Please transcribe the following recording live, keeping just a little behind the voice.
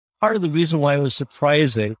part of the reason why it was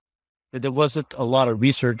surprising that there wasn't a lot of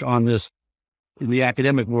research on this in the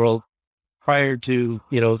academic world prior to,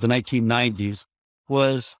 the 1990s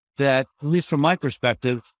was that, at least from my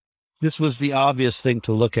perspective, this was the obvious thing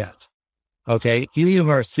to look at. Okay. Any of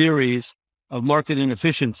our theories of market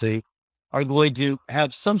inefficiency are going to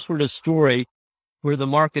have some sort of story where the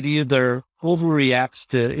market either overreacts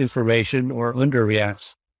to information or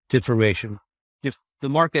underreacts to information. If the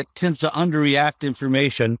market tends to underreact to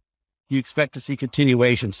information, you expect to see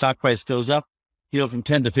continuation. Stock price goes up, from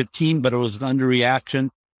 10 to 15, but it was an underreaction.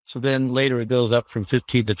 So then later it goes up from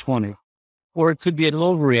 15 to 20. Or it could be an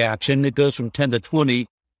overreaction. It goes from 10 to 20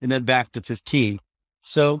 and then back to 15.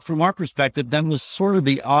 So from our perspective, that was sort of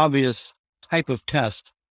the obvious type of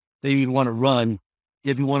test that you'd want to run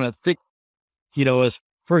if you want to think, as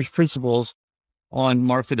first principles on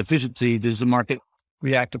market efficiency. Does the market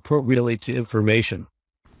react appropriately to information?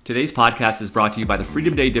 Today's podcast is brought to you by the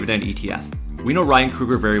Freedom Day Dividend ETF. We know Ryan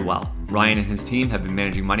Kruger very well. Ryan and his team have been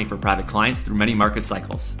managing money for private clients through many market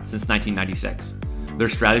cycles since 1996. Their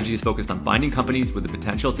strategy is focused on finding companies with the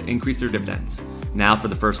potential to increase their dividends. Now, for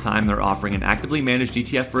the first time, they're offering an actively managed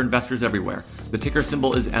ETF for investors everywhere. The ticker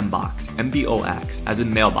symbol is MBOX, MBOX, as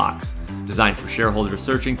in mailbox, designed for shareholders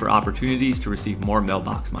searching for opportunities to receive more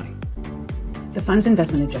mailbox money. The fund's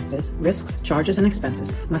investment objectives, risks, charges, and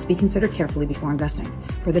expenses must be considered carefully before investing.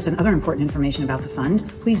 For this and other important information about the fund,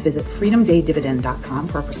 please visit freedomdaydividend.com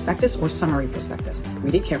for a prospectus or summary prospectus.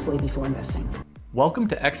 Read it carefully before investing. Welcome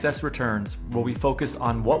to Excess Returns, where we focus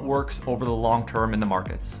on what works over the long term in the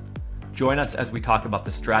markets. Join us as we talk about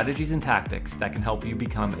the strategies and tactics that can help you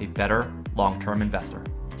become a better long-term investor.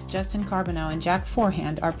 Justin Carbonell and Jack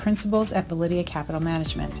Forehand are principals at Validia Capital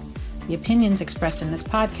Management. The opinions expressed in this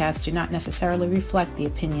podcast do not necessarily reflect the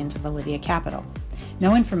opinions of Validia Capital.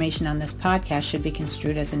 No information on this podcast should be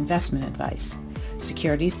construed as investment advice.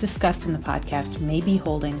 Securities discussed in the podcast may be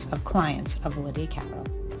holdings of clients of Validia Capital.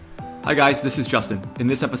 Hi guys, this is Justin. In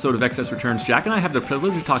this episode of Excess Returns, Jack and I have the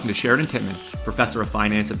privilege of talking to Sheridan Tittman, Professor of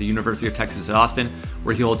Finance at the University of Texas at Austin,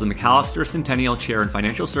 where he holds the McAllister Centennial Chair in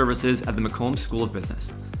Financial Services at the McCombs School of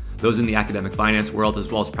Business. Those in the academic finance world,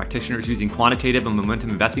 as well as practitioners using quantitative and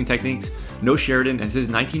momentum investing techniques, know Sheridan as his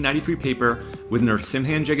 1993 paper with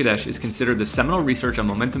Narasimhan Jagadesh is considered the seminal research on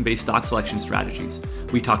momentum-based stock selection strategies.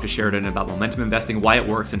 We talked to Sheridan about momentum investing, why it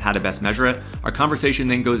works, and how to best measure it. Our conversation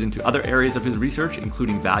then goes into other areas of his research,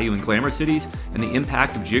 including value in glamour cities and the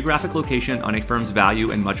impact of geographic location on a firm's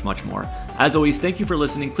value, and much, much more. As always, thank you for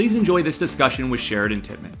listening. Please enjoy this discussion with Sheridan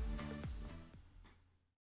Tittman.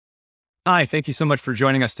 Hi, thank you so much for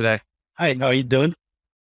joining us today. Hi, how are you doing?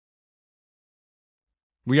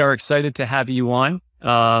 We are excited to have you on.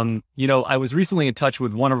 I was recently in touch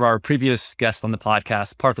with one of our previous guests on the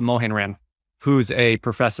podcast, Partha Mohanram, who's a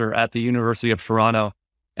professor at the University of Toronto.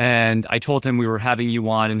 And I told him we were having you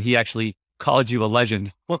on, and he actually called you a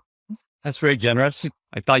legend. Well, that's very generous.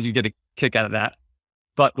 I thought you'd get a kick out of that.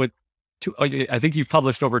 But I think you've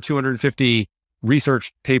published over 250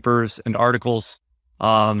 research papers and articles.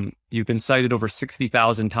 You've been cited over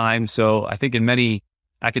 60,000 times. So I think in many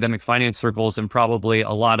academic finance circles and probably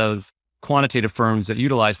a lot of quantitative firms that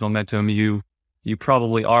utilize momentum, you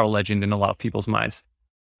probably are a legend in a lot of people's minds.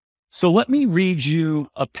 So let me read you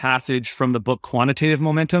a passage from the book Quantitative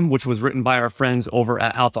Momentum, which was written by our friends over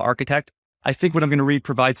at Alpha Architect. I think what I'm going to read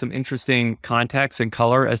provides some interesting context and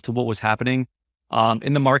color as to what was happening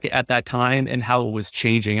in the market at that time and how it was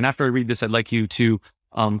changing. And after I read this, I'd like you to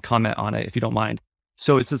comment on it, if you don't mind.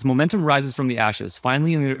 So it says, momentum rises from the ashes.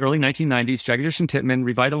 Finally, in the early 1990s, Jagadesh and Tittman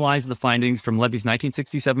revitalized the findings from Levy's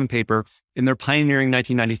 1967 paper in their pioneering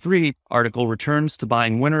 1993 article, Returns to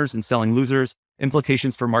Buying Winners and Selling Losers,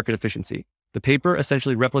 Implications for Market Efficiency. The paper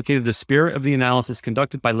essentially replicated the spirit of the analysis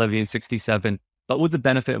conducted by Levy in 67, but with the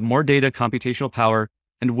benefit of more data, computational power,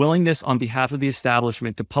 and willingness on behalf of the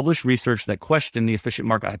establishment to publish research that questioned the efficient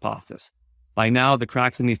market hypothesis. By now, the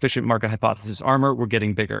cracks in the efficient market hypothesis armor were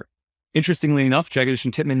getting bigger. Interestingly enough, Jagadesh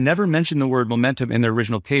and Tittman never mentioned the word momentum in their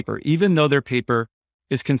original paper, even though their paper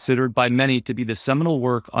is considered by many to be the seminal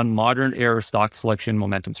work on modern era stock selection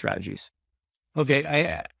momentum strategies.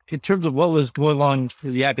 Okay, in terms of what was going on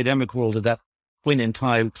in the academic world at that point in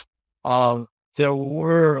time, there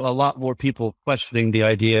were a lot more people questioning the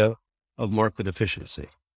idea of market efficiency.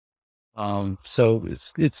 So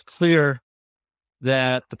it's clear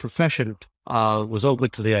that the profession was open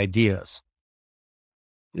to the ideas.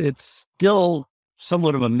 It's still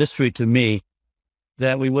somewhat of a mystery to me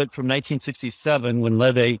that we went from 1967 when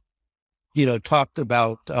Levy, talked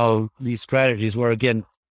about these strategies where, again,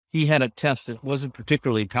 he had a test that wasn't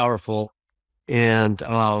particularly powerful and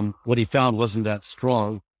what he found wasn't that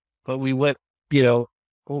strong. But we went,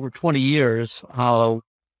 over 20 years,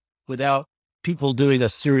 without people doing a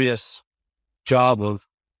serious job of,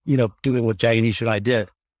 doing what Jagadish and I did,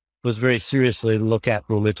 was very seriously look at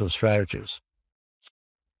momentum strategies.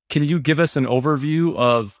 Can you give us an overview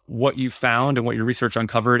of what you found and what your research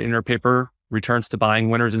uncovered in your paper, Returns to Buying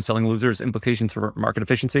Winners and Selling Losers, Implications for Market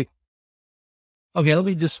Efficiency? Okay, let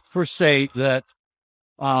me just first say that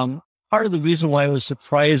part of the reason why it was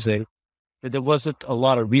surprising that there wasn't a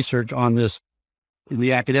lot of research on this in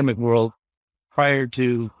the academic world prior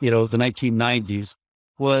to, the 1990s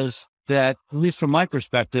was that, at least from my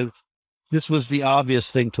perspective, this was the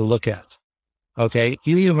obvious thing to look at. Okay,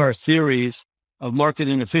 any of our theories of market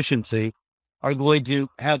inefficiency are going to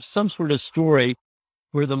have some sort of story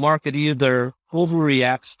where the market either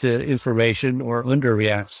overreacts to information or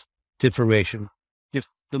underreacts to information. If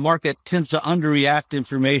the market tends to underreact to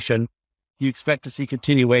information, you expect to see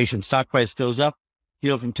continuation. Stock price goes up,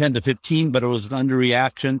 from 10 to 15, but it was an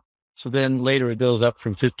underreaction. So then later it goes up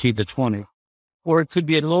from 15 to 20. Or it could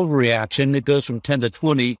be an overreaction. It goes from 10 to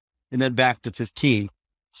 20 and then back to 15.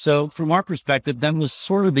 So from our perspective, that was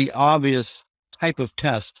sort of the obvious type of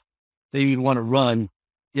test that you'd want to run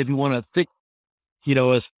if you want to think,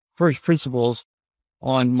 as first principles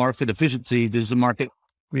on market efficiency. Does the market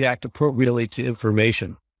react appropriately to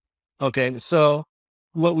information? Okay, so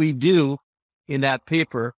what we do in that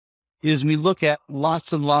paper is we look at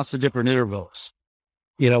lots and lots of different intervals.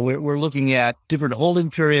 We're looking at different holding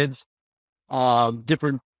periods, and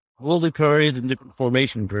different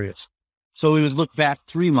formation periods. So we would look back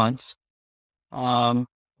 3 months,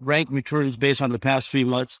 rank returns based on the past 3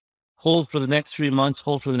 months, hold for the next 3 months,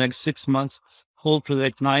 hold for the next 6 months, hold for the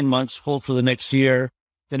next 9 months, hold for the next year.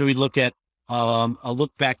 Then we look at a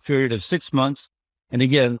look back period of 6 months. And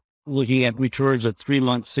again, looking at returns at 3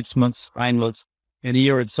 months, 6 months, 9 months, and a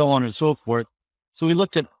year, and so on and so forth. So we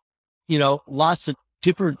looked at, lots of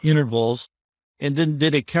different intervals and then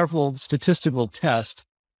did a careful statistical test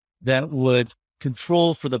that would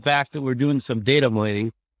control for the fact that we're doing some data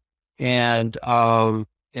mining and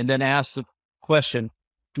then ask the question,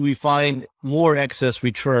 do we find more excess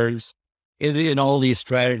returns in all these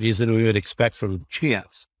strategies than we would expect from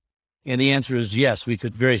chance? And the answer is yes. We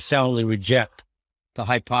could very soundly reject the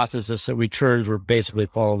hypothesis that returns were basically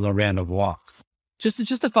following a random walk. Just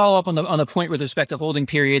to follow up on the point with respect to holding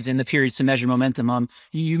periods and the periods to measure momentum.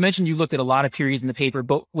 You mentioned you looked at a lot of periods in the paper,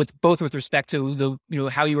 both with respect to the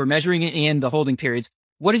how you were measuring it and the holding periods.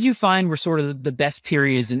 What did you find were sort of the best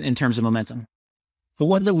periods in terms of momentum? The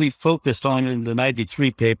one that we focused on in the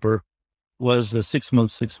 93 paper was the 6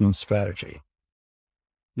 month strategy.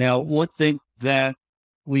 Now, one thing that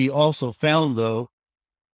we also found, though,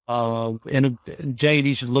 and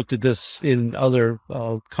Jagadish has looked at this in other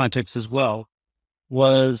contexts as well,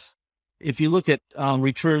 was if you look at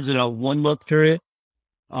returns in a 1 month period,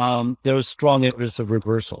 there was strong evidence of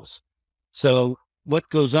reversals. So what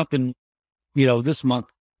goes up in, this month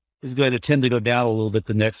is going to tend to go down a little bit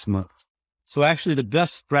the next month. So actually the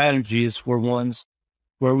best strategies were ones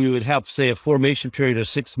where we would have, say, a formation period of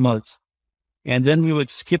 6 months, and then we would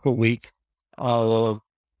skip a week and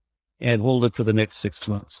hold it for the next 6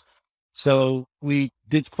 months. So we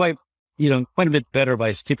did quite a bit better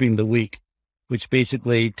by skipping the week, which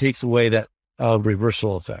basically takes away that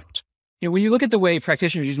reversal effect. When you look at the way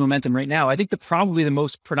practitioners use momentum right now, I think probably the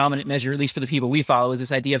most predominant measure, at least for the people we follow, is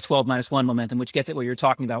this idea of 12-1 momentum, which gets at what you're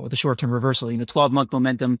talking about with the short-term reversal, 12-month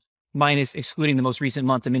momentum minus excluding the most recent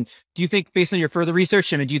month. Do you think, based on your further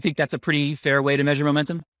research, do you think that's a pretty fair way to measure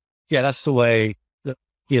momentum? Yeah, that's the way that,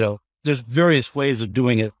 there's various ways of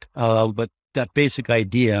doing it. But that basic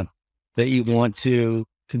idea that you want to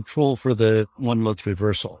control for the 1 month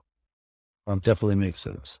reversal definitely makes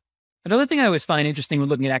sense. Another thing I always find interesting when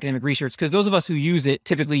looking at academic research, because those of us who use it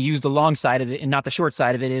typically use the long side of it and not the short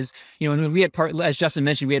side of it, is, when we had as Justin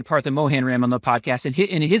mentioned, we had Partha Mohanram on the podcast, and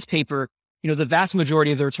in his paper, the vast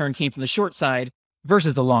majority of the return came from the short side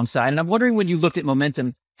versus the long side. And I'm wondering, when you looked at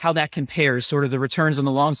momentum, how that compares, sort of the returns on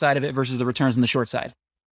the long side of it versus the returns on the short side.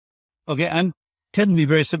 Okay, I tend to be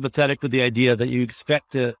very sympathetic with the idea that you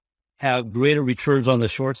expect to have greater returns on the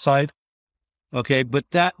short side. Okay, but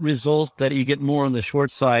that result that you get more on the short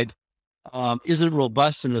side isn't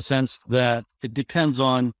robust in the sense that it depends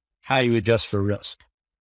on how you adjust for risk.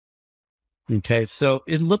 Okay, so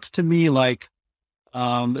it looks to me like,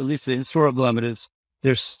 at least the historical evidence,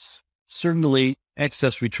 there's certainly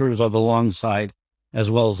excess returns on the long side as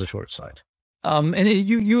well as the short side. And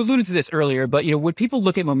you alluded to this earlier, but when people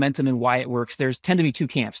look at momentum and why it works, there's tend to be two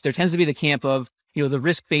camps. There tends to be the camp of the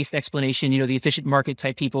risk-based explanation, the efficient market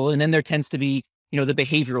type people, and then there tends to be the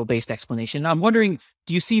behavioral based explanation. I'm wondering,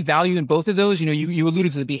 do you see value in both of those? You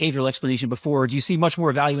alluded to the behavioral explanation before. Do you see much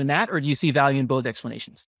more value in that, or do you see value in both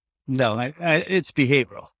explanations? No, it's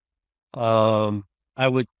behavioral. I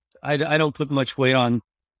don't put much weight on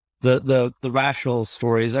the rational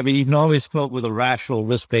stories. I mean, you can always come up with a rational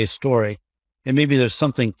risk-based story, and maybe there's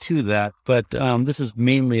something to that, but this is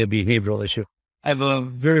mainly a behavioral issue. I have a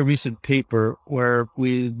very recent paper where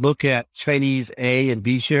we look at Chinese A and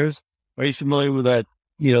B shares. Are you familiar with that,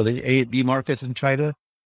 the A and B markets in China?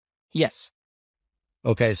 Yes.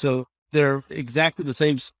 Okay, so they're exactly the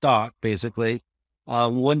same stock, basically.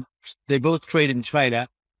 They both trade in China.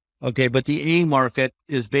 Okay, but the A market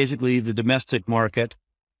is basically the domestic market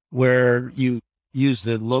where you use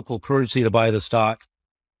the local currency to buy the stock.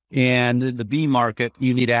 And in the B market,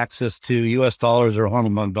 you need access to US dollars or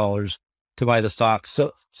Hong Kong dollars to buy the stock.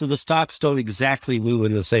 So the stocks don't exactly move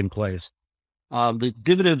in the same place. The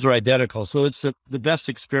dividends are identical. So it's the best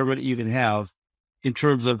experiment you can have in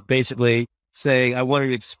terms of basically saying, I want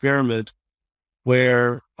an experiment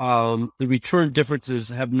where the return differences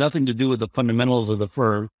have nothing to do with the fundamentals of the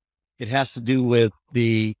firm. It has to do with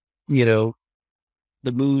the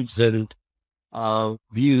moods and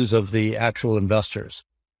views of the actual investors.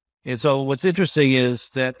 And so what's interesting is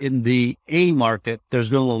that in the A market,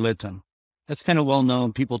 there's no momentum. That's kind of well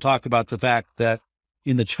known. People talk about the fact that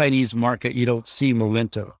in the Chinese market, you don't see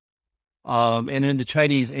momentum. And in the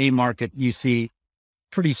Chinese A market, you see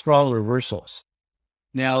pretty strong reversals.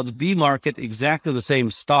 Now, the B market, exactly the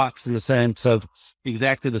same stocks in the sense of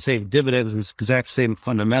exactly the same dividends and exact same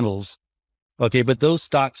fundamentals. Okay, but those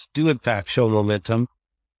stocks do in fact show momentum,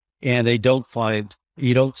 and you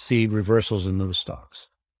don't see reversals in those stocks.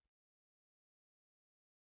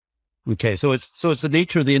 Okay, so it's the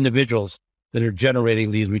nature of the individuals that are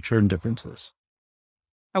generating these return differences.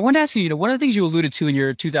 I want to ask you, one of the things you alluded to in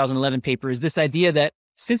your 2011 paper is this idea that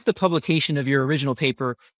since the publication of your original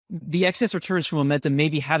paper, the excess returns from momentum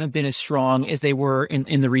maybe haven't been as strong as they were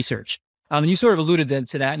in the research. And you sort of alluded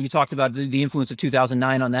to that, and you talked about the influence of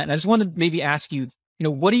 2009 on that. And I just want to maybe ask you,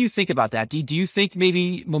 what do you think about that? Do you think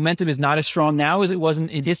maybe momentum is not as strong now as it was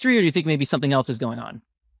in history, or do you think maybe something else is going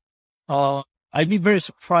on? I'd be very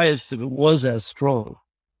surprised if it was as strong.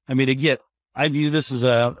 I mean, again, I view this as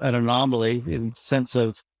an anomaly in the sense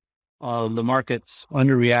of the market's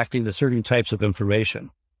underreacting to certain types of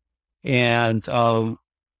information. And,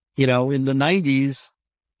 in the 90s,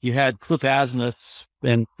 you had Cliff Asness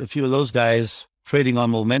and a few of those guys trading on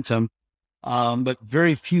momentum, but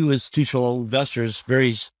very few institutional investors,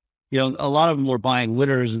 a lot of them were buying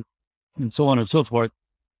winners and so on and so forth.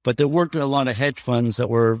 But there weren't a lot of hedge funds that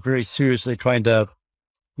were very seriously trying to,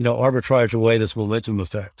 arbitrage away this momentum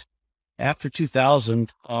effect. After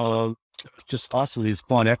 2000, just lots of these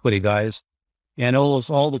quant equity guys, and almost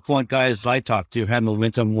all the quant guys that I talked to had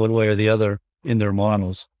momentum one way or the other in their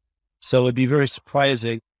models. So it'd be very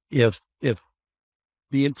surprising if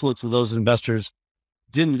the influence of those investors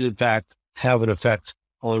didn't in fact have an effect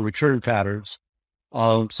on return patterns.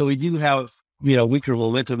 So we do have, weaker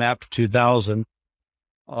momentum after 2000.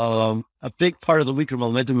 A big part of the weaker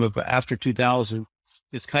momentum of after 2000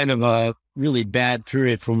 is kind of a really bad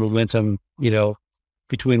period for momentum,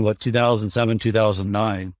 between 2007,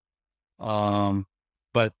 2009.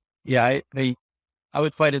 But yeah, I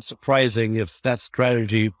would find it surprising if that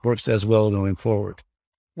strategy works as well going forward.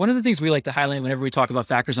 One of the things we like to highlight whenever we talk about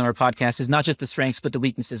factors on our podcast is not just the strengths, but the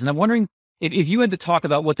weaknesses. And I'm wondering if you had to talk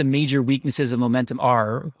about what the major weaknesses of momentum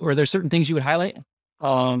are, or are there certain things you would highlight?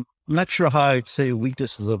 I'm not sure how I'd say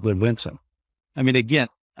weaknesses of momentum. I mean, again,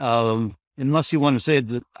 unless you want to say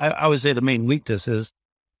that, I would say the main weakness is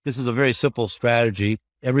this is a very simple strategy.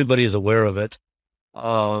 Everybody is aware of it.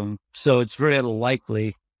 So it's very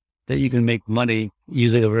unlikely that you can make money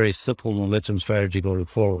using a very simple momentum strategy going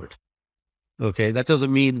forward. Okay. That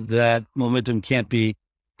doesn't mean that momentum can't be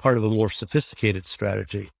part of a more sophisticated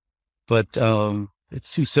strategy, but,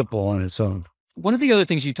 it's too simple on its own. One of the other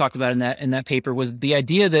things you talked about in that paper was the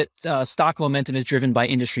idea that stock momentum is driven by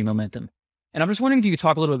industry momentum. And I'm just wondering if you could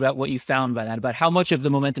talk a little bit about what you found by that, about how much of the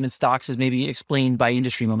momentum in stocks is maybe explained by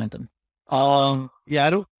industry momentum. Yeah, I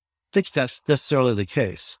don't think that's necessarily the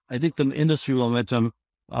case. I think the industry momentum,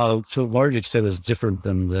 to a large extent, is different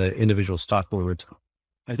than the individual stock momentum.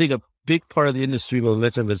 I think a big part of the industry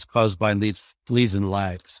momentum is caused by leads and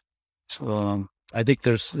lags. I think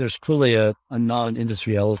there's clearly a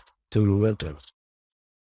non-industry element to momentum.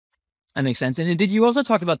 That makes sense. And did you also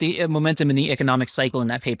talk about the momentum in the economic cycle in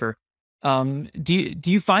that paper? Do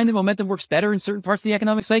you find that momentum works better in certain parts of the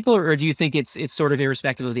economic cycle, or do you think it's sort of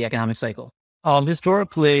irrespective of the economic cycle?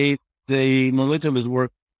 Historically, the momentum has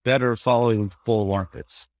worked better following bull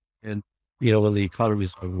markets. And when the economy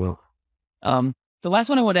is going well. The last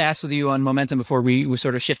one I want to ask with you on momentum before we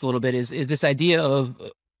sort of shift a little bit is this idea of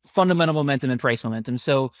fundamental momentum and price momentum.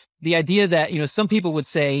 So the idea that, some people would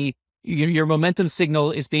say your momentum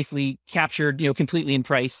signal is basically captured, completely in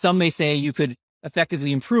price. Some may say you could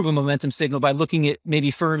effectively improve a momentum signal by looking at maybe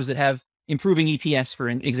firms that have improving EPS, for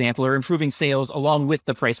an example, or improving sales along with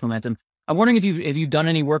the price momentum. I'm wondering if you've done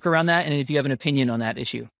any work around that and if you have an opinion on that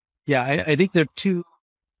issue. Yeah, I think there are two.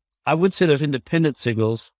 I would say there's independent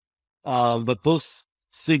signals, but both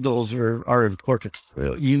signals are important.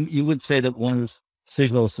 You would say that one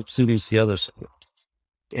signal subsumes the other signal.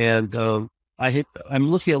 And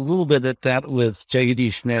I'm looking a little bit at that with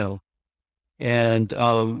Jagadish now. And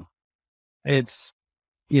it's,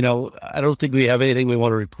 I don't think we have anything we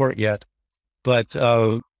want to report yet. But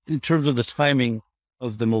in terms of the timing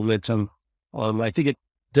of the momentum, I think it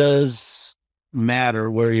does matter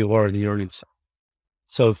where you are in the earnings cycle.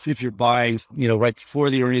 So if you're buying, right before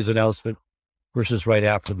the earnings announcement versus right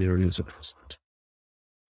after the earnings announcement.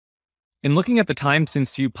 In looking at the time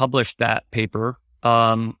since you published that paper,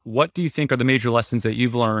 what do you think are the major lessons that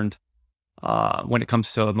you've learned when it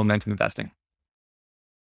comes to momentum investing?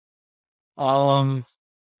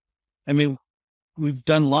 We've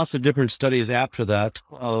done lots of different studies after that.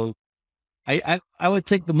 I would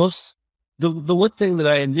think the one thing that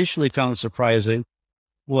I initially found surprising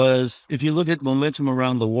was if you look at momentum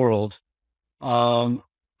around the world, the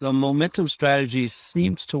momentum strategy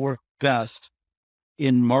seems to work best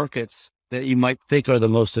in markets that you might think are the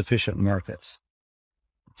most efficient markets.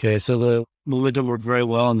 Okay, so the momentum worked very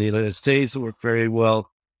well in the United States, it worked very well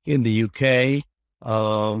in the UK,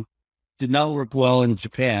 did not work well in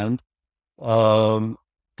Japan,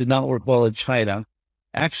 did not work well in China.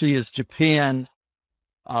 Actually, as Japan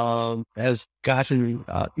has gotten,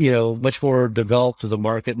 much more developed as a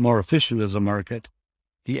market, more efficient as a market,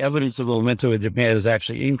 the evidence of momentum in Japan has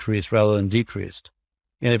actually increased rather than decreased.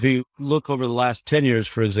 And if you look over the last 10 years,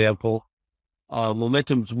 for example,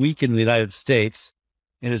 momentum's weak in the United States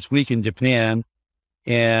and it's weak in Japan.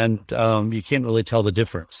 And you can't really tell the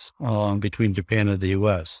difference between Japan and the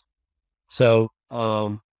US. So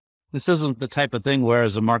this isn't the type of thing where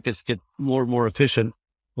as the markets get more and more efficient,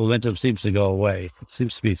 momentum seems to go away. It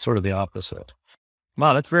seems to be sort of the opposite.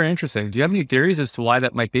 Wow, that's very interesting. Do you have any theories as to why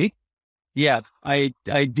that might be? Yeah, I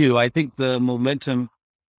do. I think the momentum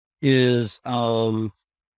is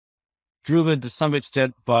driven to some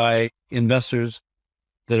extent by investors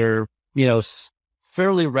that are,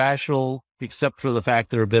 fairly rational, except for the fact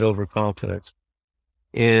they're a bit overconfident.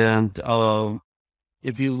 And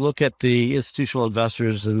if you look at the institutional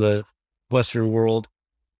investors in the Western world,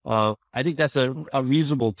 I think that's a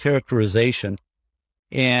reasonable characterization.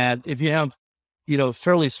 And if you have,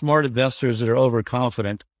 fairly smart investors that are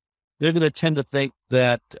overconfident, they're going to tend to think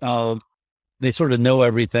that they sort of know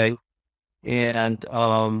everything, and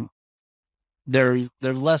they're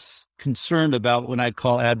less concerned about what I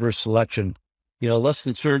call adverse selection. Less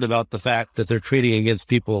concerned about the fact that they're trading against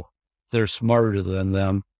people that are smarter than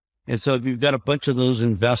them. And so if you've got a bunch of those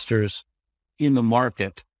investors in the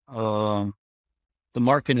market, the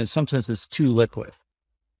market in some sense is too liquid.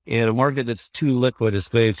 And a market that's too liquid is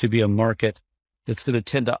going to be a market that's going to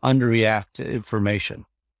tend to underreact to information.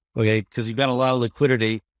 Okay, because you've got a lot of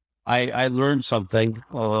liquidity. I learned something.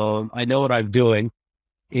 I know what I'm doing,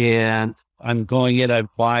 and I'm going in, I'm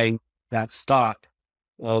buying that stock.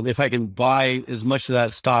 If I can buy as much of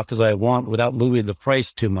that stock as I want without moving the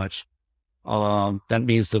price too much, that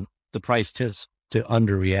means the price tends to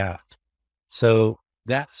underreact. So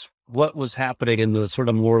that's what was happening in the sort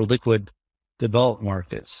of more liquid developed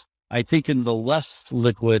markets. I think in the less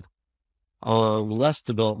liquid, less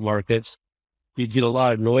developed markets, you'd get a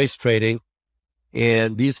lot of noise trading,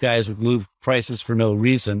 and these guys would move prices for no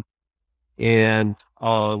reason. And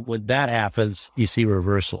when that happens, you see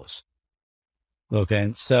reversals.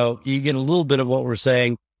 Okay, so you get a little bit of what we're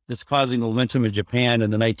saying that's causing momentum in Japan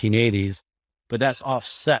in the 1980s, but that's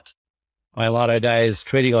offset by a lot of guys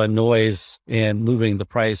trading on noise and moving the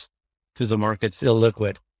price because the market's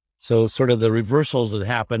illiquid. So sort of the reversals that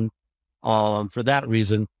happen for that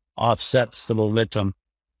reason offsets the momentum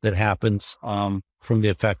that happens from the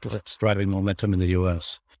effect that's driving momentum in the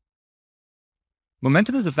U.S.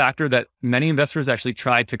 Momentum is a factor that many investors actually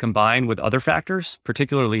try to combine with other factors,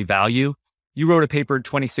 particularly value. You wrote a paper in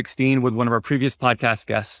 2016 with one of our previous podcast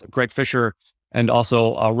guests, Greg Fisher, and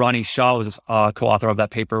also Ronnie Shaw was a co-author of that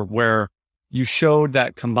paper, where you showed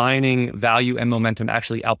that combining value and momentum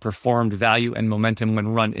actually outperformed value and momentum when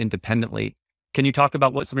run independently. Can you talk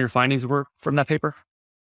about what some of your findings were from that paper?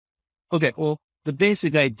 Okay, well, the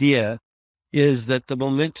basic idea is that the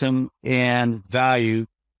momentum and value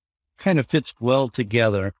kind of fits well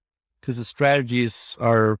together because the strategies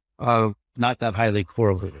are not that highly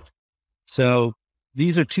correlated. So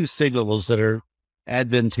these are two signals that are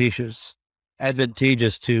advantageous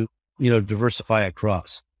to, diversify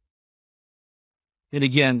across. And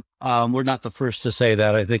again, we're not the first to say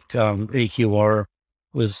that. I think AQR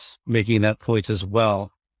was making that point as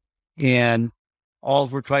well. And all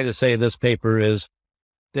we're trying to say in this paper is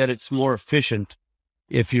that it's more efficient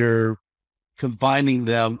if you're combining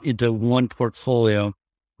them into one portfolio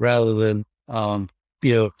rather than,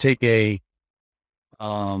 take a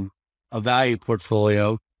value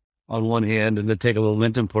portfolio on one hand and then take a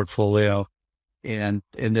momentum portfolio and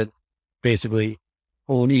then basically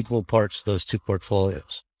own equal parts of those two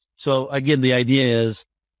portfolios. So again, the idea is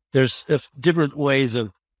there's different ways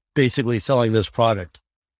of basically selling this product.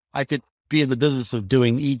 I could be in the business of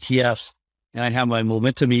doing ETFs, and I have my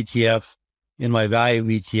momentum ETF and my value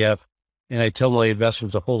ETF, and I tell my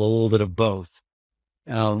investors to hold a little bit of both.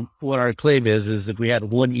 What our claim is if we had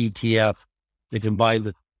one ETF that combined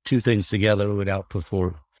the two things together, it would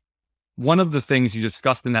outperform. One of the things you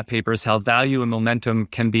discussed in that paper is how value and momentum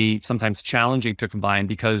can be sometimes challenging to combine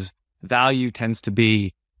because value tends to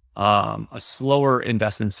be a slower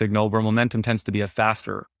investment signal where momentum tends to be a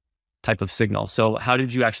faster type of signal. So how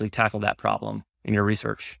did you actually tackle that problem in your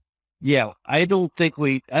research? Yeah, I don't think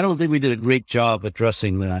we did a great job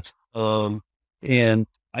addressing that. And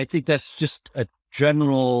I think that's just a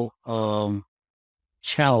general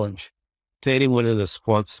challenge to anyone in the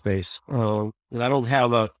quant space. And I don't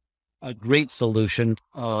have a great solution.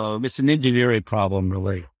 It's an engineering problem,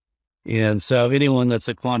 really. And so anyone that's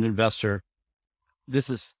a quant investor, this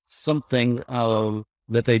is something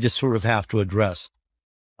that they just sort of have to address.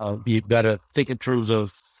 You've got to think in terms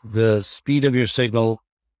of the speed of your signal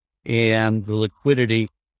and the liquidity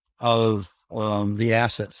of the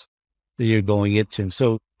assets that you're going into.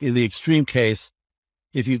 So in the extreme case,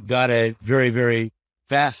 if you've got a very, very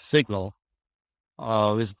fast signal,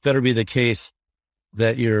 it's better be the case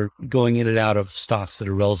that you're going in and out of stocks that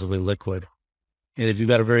are relatively liquid. And if you've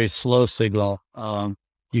got a very slow signal,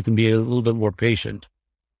 you can be a little bit more patient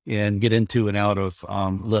and get into and out of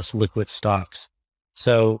less liquid stocks.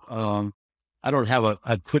 So I don't have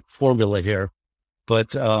a quick formula here,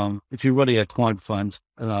 but if you're running a quant fund,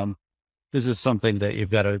 this is something that you've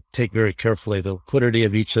got to take very carefully, the liquidity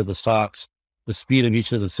of each of the stocks, the speed of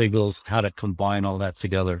each of the signals, how to combine all that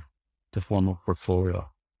together to form a portfolio.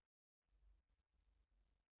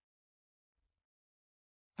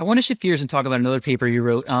 I want to shift gears and talk about another paper you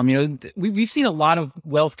wrote. We've seen a lot of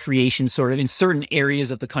wealth creation sort of in certain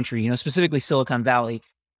areas of the country, specifically Silicon Valley.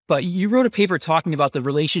 But you wrote a paper talking about the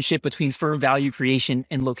relationship between firm value creation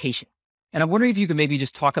and location. And I'm wondering if you could maybe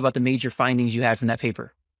just talk about the major findings you had from that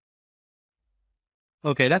paper.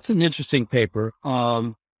 Okay, that's an interesting paper.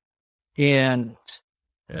 And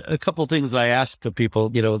a couple of things I ask of people,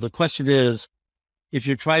 the question is, if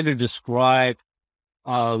you're trying to describe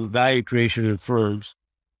value creation in firms,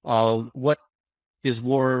 what is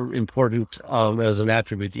more important as an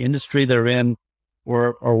attribute, the industry they're in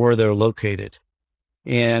or where they're located?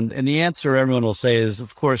 And the answer everyone will say is,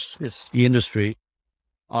 of course, it's the industry.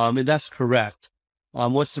 And that's correct.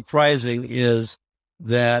 What's surprising is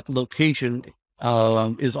that location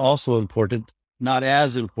is also important, not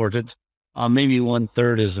as important, maybe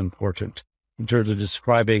 1/3 is important in terms of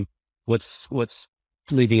describing what's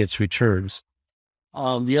leading its returns.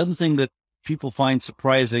 The other thing that people find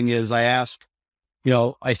surprising is I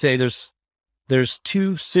say there's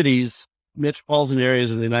two cities, metropolitan areas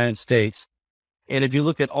in the United States. And if you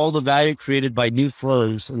look at all the value created by new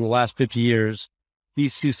firms in the last 50 years,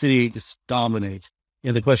 these two cities dominate.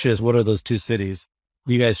 And the question is, what are those two cities?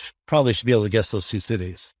 You guys probably should be able to guess those two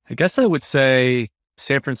cities. I guess I would say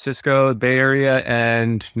San Francisco, the Bay Area,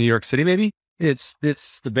 and New York City, maybe? It's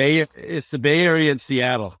the Bay Area and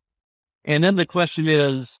Seattle. And then the question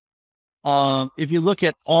is, if you look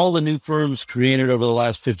at all the new firms created over the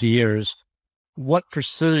last 50 years, what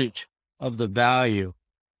percentage of the value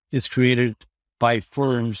is created by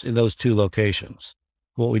firms in those two locations?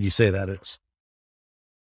 What would you say that is?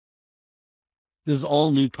 This is all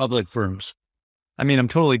new public firms. I mean, I'm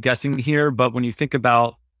totally guessing here, but when you think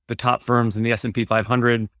about the top firms in the S&P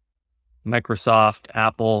 500, Microsoft,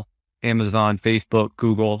 Apple, Amazon, Facebook,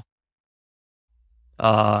 Google,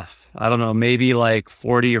 I don't know, maybe like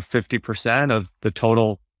 40 or 50% of the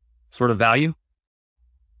total sort of value.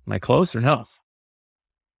 Am I close or no?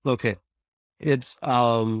 Okay. It's,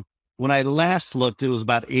 when I last looked, it was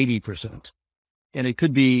about 80%, and it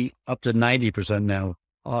could be up to 90%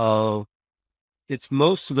 now. It's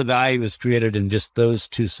most of the value is created in just those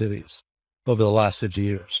two cities over the last 50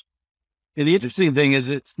 years. And the interesting thing is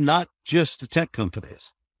it's not just the tech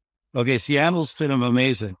companies. Okay. Seattle's been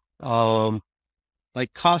amazing.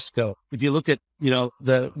 Like Costco, if you look at,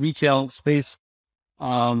 the retail space,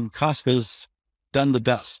 Costco's done the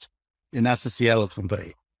best, and that's the Seattle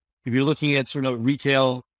company. If you're looking at sort of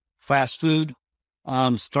retail fast food,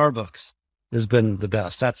 Starbucks has been the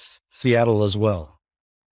best. That's Seattle as well.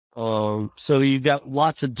 So you've got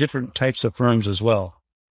lots of different types of firms as well.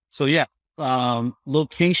 So yeah,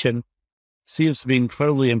 location seems to be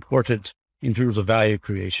incredibly important in terms of value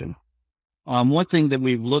creation. One thing that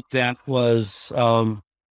we've looked at was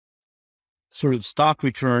sort of stock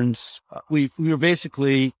returns. We were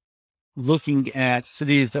basically looking at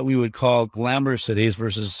cities that we would call glamour cities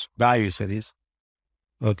versus value cities.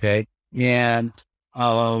 Okay. And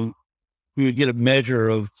we would get a measure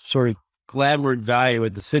of sort of glamour and value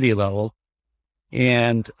at the city level.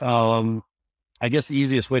 And I guess the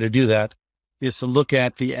easiest way to do that is to look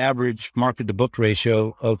at the average market to book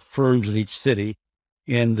ratio of firms in each city.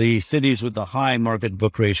 And the cities with the high market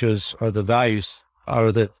book ratios are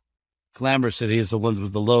the glamour cities. The ones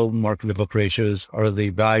with the low market to book ratios are the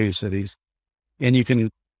value cities. And you can,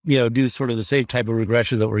 do sort of the same type of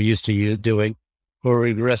regression that we're used to doing, where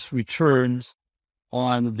we regress returns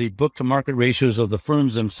on the book to market ratios of the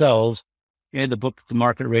firms themselves and the book to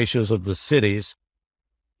market ratios of the cities.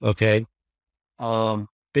 Okay.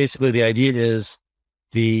 Basically the idea is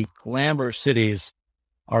the glamour cities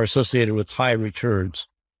are associated with high returns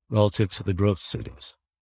relative to the growth cities.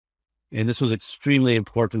 And this was extremely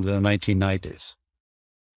important in the 1990s.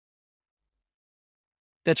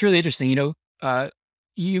 That's really interesting.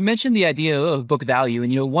 You mentioned the idea of book value,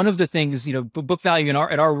 and one of the things, book value in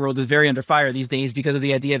our world is very under fire these days because of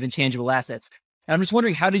the idea of intangible assets. And I'm just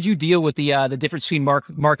wondering, how did you deal with the difference between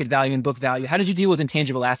market value and book value? How did you deal with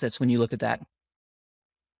intangible assets when you looked at that?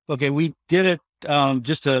 Okay, we did it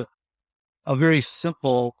just a very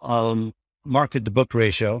simple market to book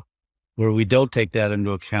ratio, where we don't take that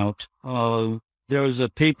into account. There was a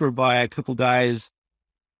paper by a couple guys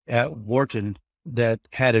at Wharton that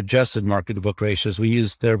had adjusted market to book ratios. We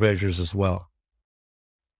used their measures as well.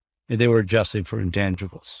 And they were adjusting for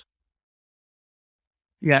intangibles.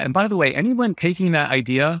 Yeah. And by the way, anyone taking that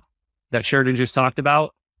idea that Sheridan just talked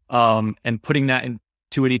about and putting that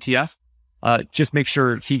into an ETF, just make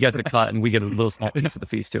sure he gets a cut and we get a little small piece of the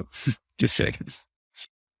fees too. Just kidding.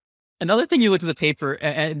 Another thing you looked at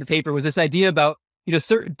the paper was this idea about,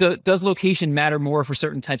 does location matter more for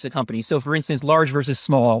certain types of companies? So for instance, large versus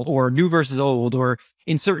small, or new versus old, or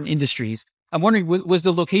in certain industries. I'm wondering, was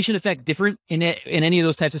the location effect different in any of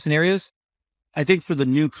those types of scenarios? I think for the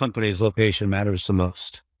new companies, location matters the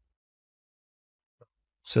most.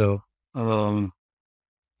 So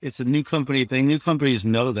it's a new company thing. New companies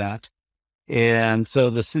know that. And so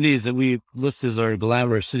the cities that we list as our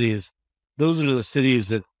glamour cities, those are the cities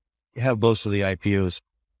that have most of the IPOs.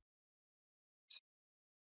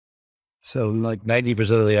 So like 90%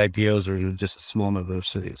 of the IPOs are in just a small number of those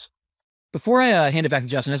cities. Before I hand it back to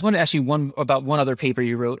Justin, I just want to ask you one other paper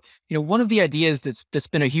you wrote. One of the ideas that's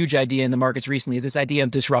been a huge idea in the markets recently is this idea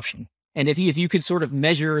of disruption. And if you could sort of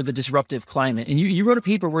measure the disruptive climate, and you wrote a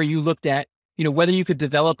paper where you looked at, whether you could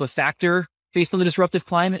develop a factor based on the disruptive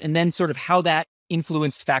climate, and then sort of how that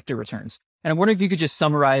influenced factor returns. And I'm wondering if you could just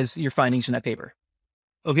summarize your findings from that paper.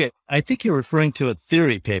 Okay. I think you're referring to a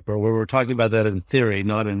theory paper where we're talking about that in theory,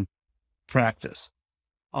 not in practice.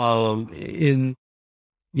 So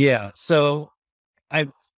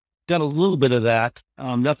I've done a little bit of that,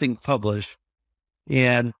 nothing published,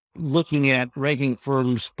 and looking at ranking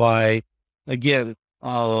firms by, again,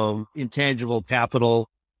 intangible capital,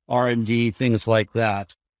 R&D, things like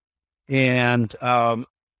that. And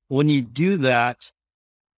when you do that,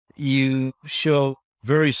 you show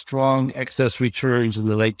very strong excess returns in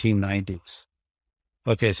the 1990s.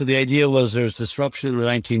 Okay, so the idea was there's disruption in the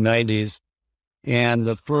 1990s, and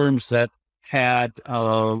the firms that had a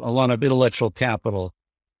lot of intellectual capital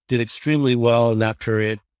did extremely well in that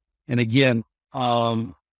period. And again,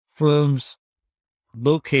 firms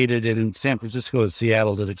located in San Francisco and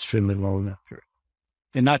Seattle did extremely well in that period,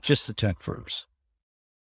 and not just the tech firms.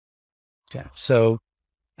 Yeah. So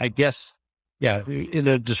I guess, in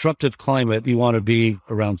a disruptive climate, you want to be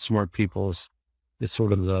around smart people is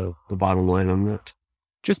sort of the bottom line on that.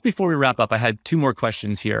 Just before we wrap up, I had two more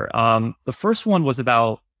questions here. The first one was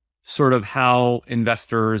about sort of how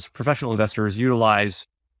professional investors utilize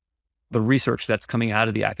the research that's coming out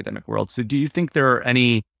of the academic world. So do you think there are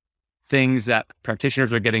any things that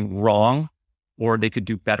practitioners are getting wrong or they could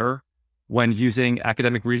do better when using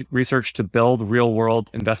academic research to build real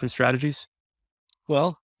world investment strategies?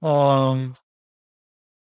 Well, and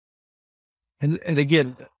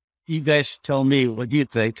again, you guys tell me what you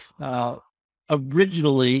think.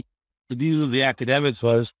 Originally, the view of the academics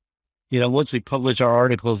was, once we publish our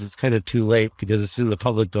articles, it's kind of too late because it's in the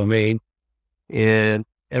public domain and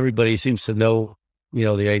everybody seems to know,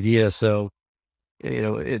 the idea. So,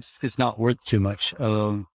 it's not worth too much.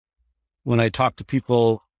 When I talk to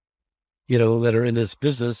people, that are in this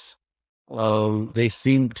business, they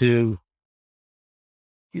seem to,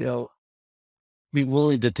 be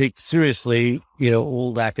willing to take seriously,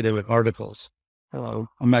 old academic articles. I'm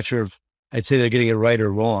not sure if I'd say they're getting it right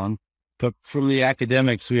or wrong, but from the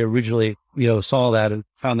academics, we originally, saw that and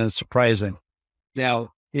found that surprising.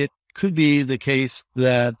 Now, it could be the case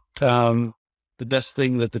that the best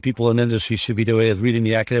thing that the people in the industry should be doing is reading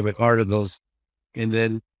the academic articles and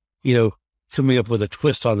then, coming up with a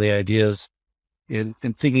twist on the ideas and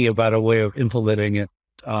thinking about a way of implementing it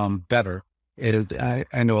better. And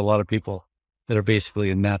I know a lot of people that are basically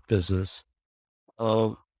in that business.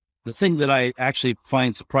 The thing that I actually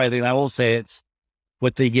find surprising, I will say it's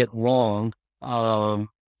what they get wrong.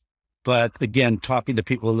 But again, talking to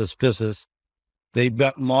people in this business, they've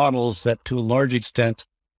got models that to a large extent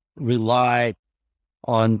rely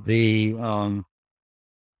on the,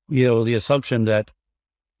 the assumption that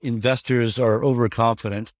investors are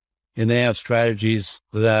overconfident and they have strategies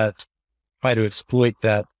that try to exploit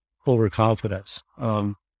that overconfidence.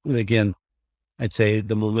 And again, I'd say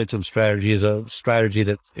the momentum strategy is a strategy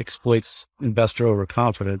that exploits investor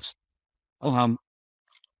overconfidence.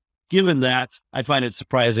 Given that, I find it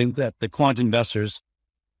surprising that the quant investors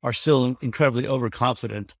are still incredibly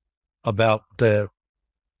overconfident about the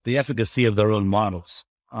efficacy of their own models.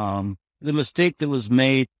 The mistake that was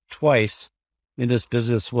made twice in this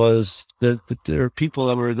business was that there are people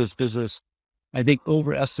that were in this business, I think,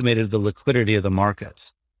 overestimated the liquidity of the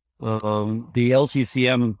markets. The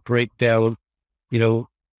LTCM breakdown, to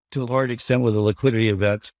a large extent was a liquidity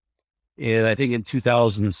event. And I think in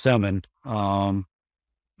 2007,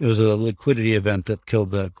 it was a liquidity event that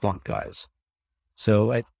killed the quant guys.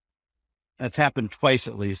 So that's happened twice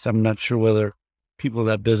at least. I'm not sure whether people in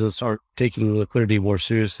that business are taking liquidity more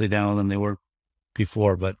seriously now than they were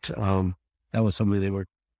before, but that was something they were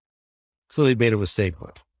clearly made a mistake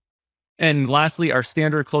with. And lastly, our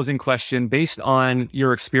standard closing question, based on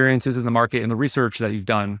your experiences in the market and the research that you've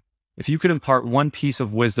done, if you could impart one piece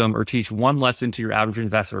of wisdom or teach one lesson to your average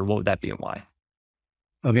investor, what would that be and why?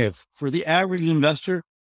 Okay. For the average investor,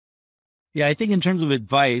 I think in terms of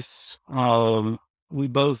advice, we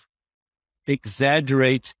both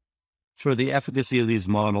exaggerate sort of the efficacy of these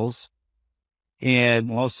models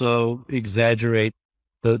and also exaggerate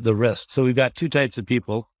the risk. So we've got two types of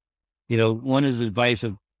people. One is advice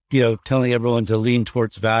of, telling everyone to lean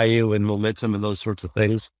towards value and momentum and those sorts of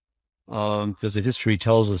things. Because the history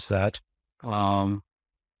tells us that. And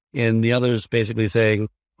the other is basically saying,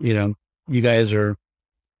 you guys are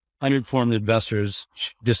uninformed investors,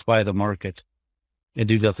 just buy the market and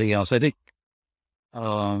do nothing else. I think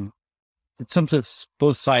it's something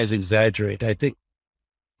both sides exaggerate. I think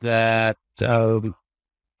that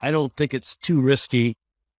I don't think it's too risky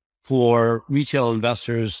for retail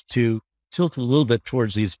investors to tilt a little bit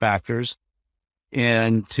towards these factors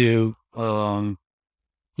and to,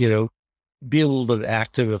 be a little bit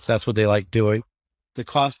active if that's what they like doing. The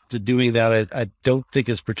cost to doing that, I don't think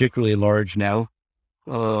is particularly large now.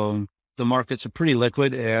 The markets are pretty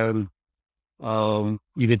liquid and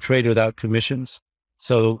you can trade without commissions.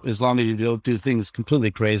 So as long as you don't do things completely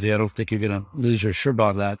crazy, I don't think you're going to lose your shirt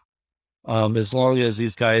on that. As long as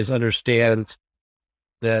these guys understand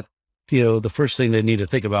that, the first thing they need to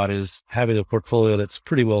think about is having a portfolio that's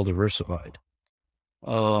pretty well diversified.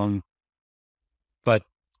 But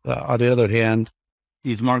on the other hand,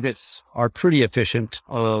 these markets are pretty efficient.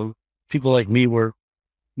 People like me were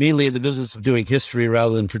mainly in the business of doing history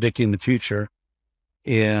rather than predicting the future.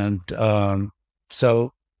 And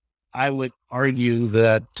so I would argue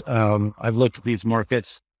that I've looked at these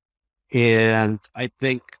markets and I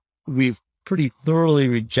think we've pretty thoroughly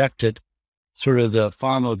rejected sort of the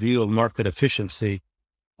formal view of market efficiency.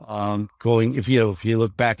 If you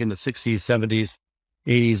look back in the 60s, 70s,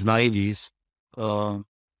 80s, 90s,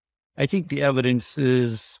 I think the evidence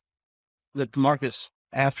is that the markets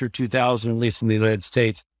after 2000, at least in the United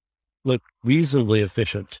States, look reasonably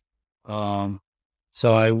efficient. So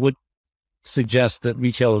I would suggest that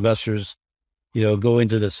retail investors, go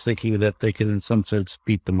into this thinking that they can, in some sense,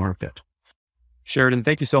 beat the market. Sheridan,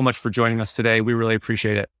 thank you so much for joining us today. We really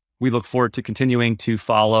appreciate it. We look forward to continuing to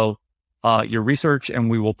follow your research,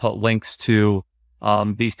 and we will put links to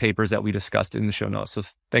these papers that we discussed in the show notes. So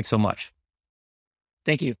thanks so much.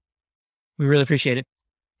 Thank you. We really appreciate it.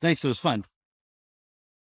 Thanks. It was fun.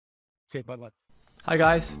 Okay, bye-bye. Hi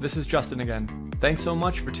guys, this is Justin again. Thanks so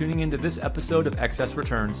much for tuning into this episode of Excess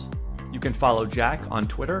Returns. You can follow Jack on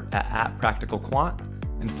Twitter at @PracticalQuant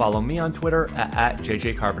and follow me on Twitter at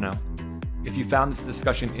JJCarbonell. If you found this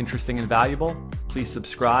discussion interesting and valuable, please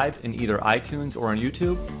subscribe in either iTunes or on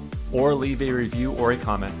YouTube, or leave a review or a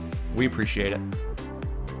comment. We appreciate it.